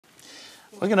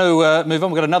We're going to move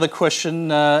on. We've got another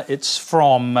question. It's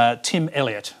from Tim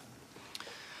Elliott.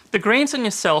 The Greens and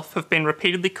yourself have been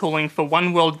repeatedly calling for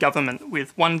one world government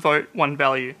with one vote, one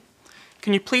value.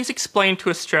 Can you please explain to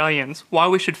Australians why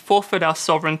we should forfeit our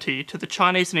sovereignty to the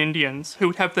Chinese and Indians who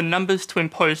would have the numbers to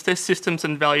impose their systems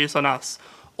and values on us,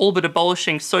 all but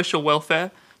abolishing social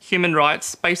welfare, human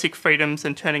rights, basic freedoms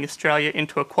and turning Australia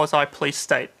into a quasi-police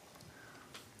state?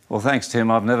 Well, thanks, Tim.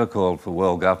 I've never called for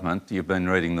world government. You've been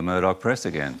reading the Murdoch press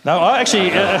again. No, I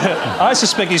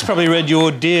suspect he's probably read your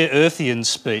Dear Earthians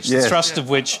speech, yes. The thrust of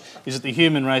which is that the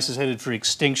human race is headed for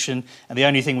extinction and the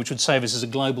only thing which would save us is a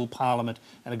global parliament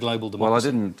and a global democracy.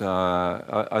 Well,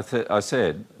 I didn't. I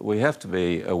said we have to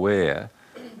be aware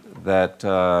that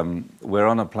we're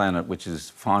on a planet which is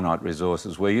finite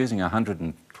resources. We're using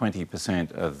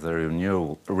 120% of the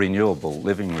renewable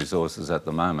living resources at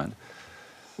the moment.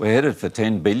 We're headed for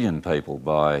 10 billion people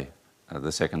by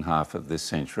the second half of this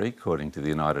century, according to the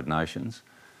United Nations.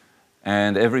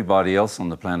 And everybody else on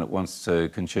the planet wants to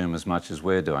consume as much as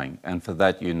we're doing. And for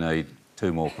that, you need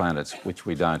 2 more planets, which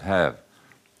we don't have.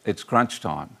 It's crunch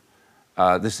time.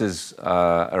 This is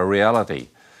a reality.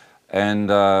 And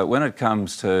when it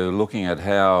comes to looking at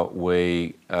how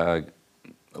we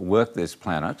work this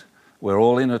planet, we're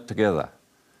all in it together.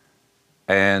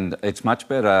 And it's much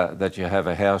better that you have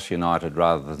a house united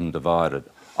rather than divided.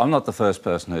 I'm not the first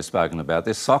person who's spoken about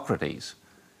this. Socrates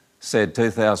said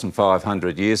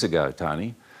 2,500 years ago,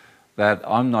 Tony, that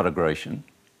I'm not a Grecian,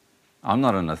 I'm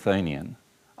not an Athenian,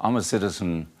 I'm a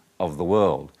citizen of the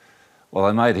world. Well,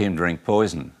 they made him drink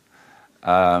poison.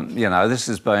 You know, this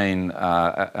has been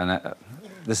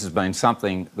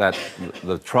something that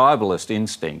the tribalist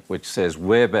instinct, which says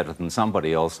we're better than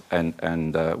somebody else,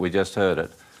 and we just heard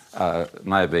it,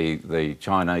 maybe the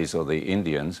Chinese or the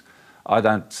Indians. I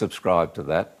don't subscribe to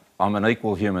that. I'm an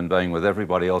equal human being with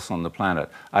everybody else on the planet.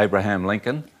 Abraham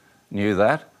Lincoln knew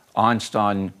that.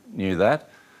 Einstein knew that.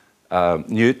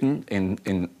 Newton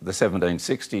in the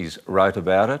 1760s wrote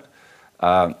about it.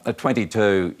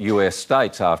 22 US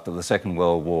states after the Second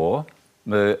World War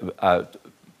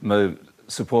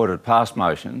supported pass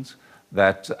motions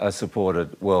that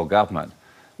supported world government.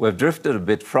 We've drifted a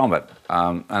bit from it,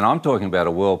 and I'm talking about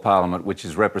a world parliament which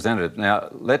is represented.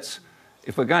 Now,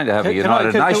 if we're going to have a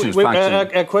United Nations function...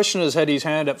 Our questioner has had his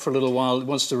hand up for a little while,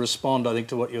 wants to respond, I think,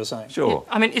 to what you're saying. Sure.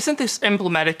 Yeah. I mean, isn't this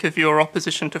emblematic of your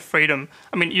opposition to freedom?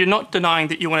 I mean, you're not denying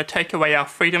that you want to take away our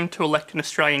freedom to elect an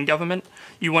Australian government.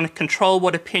 You want to control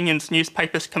what opinions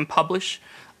newspapers can publish.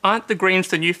 Aren't the Greens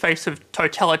the new face of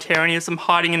totalitarianism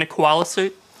hiding in a koala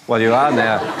suit? Well, you are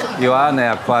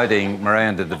now quoting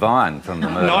Miranda Devine from the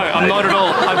Murdoch. No, I'm not at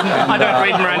all. I don't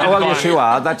read Miranda Devine. Well, yes, you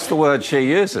are. That's the word she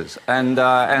uses, and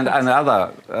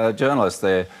other journalists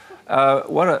there.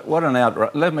 What an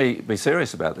outrage! Let me be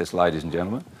serious about this, ladies and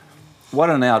gentlemen. What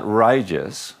an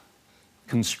outrageous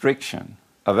constriction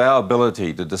of our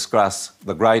ability to discuss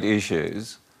the great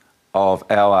issues of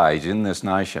our age in this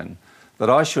nation, that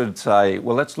I should say,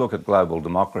 well, let's look at global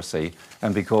democracy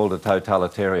and be called a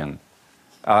totalitarian.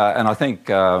 And I think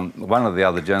one of the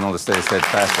other journalists there said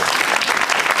fascist.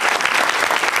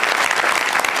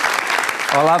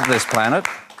 I love this planet,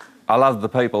 I love the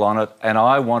people on it, and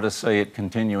I want to see it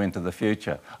continue into the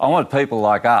future. I want people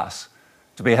like us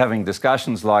to be having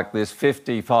discussions like this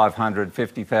 50, 500,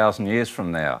 50,000 years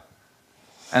from now.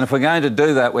 And if we're going to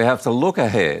do that, we have to look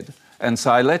ahead and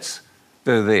say, let's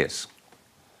do this.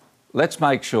 Let's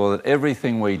make sure that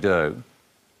everything we do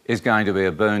is going to be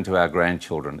a boon to our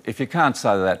grandchildren. If you can't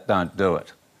say that, don't do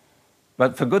it.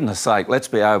 But for goodness sake, let's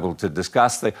be able to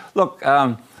discuss the... Look,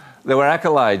 there were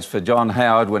accolades for John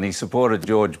Howard when he supported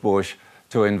George Bush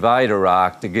to invade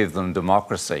Iraq to give them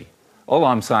democracy. All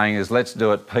I'm saying is let's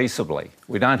do it peaceably.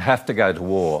 We don't have to go to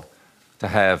war to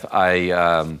have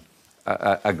a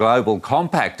global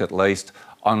compact, at least,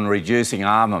 on reducing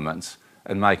armaments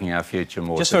and making our future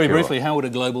more secure. Just very briefly, how would a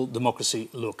global democracy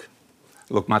look?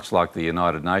 Look much like the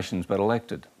United Nations, but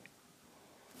elected.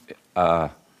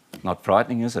 Not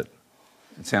frightening, is it?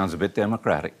 It sounds a bit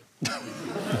democratic.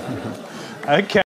 OK.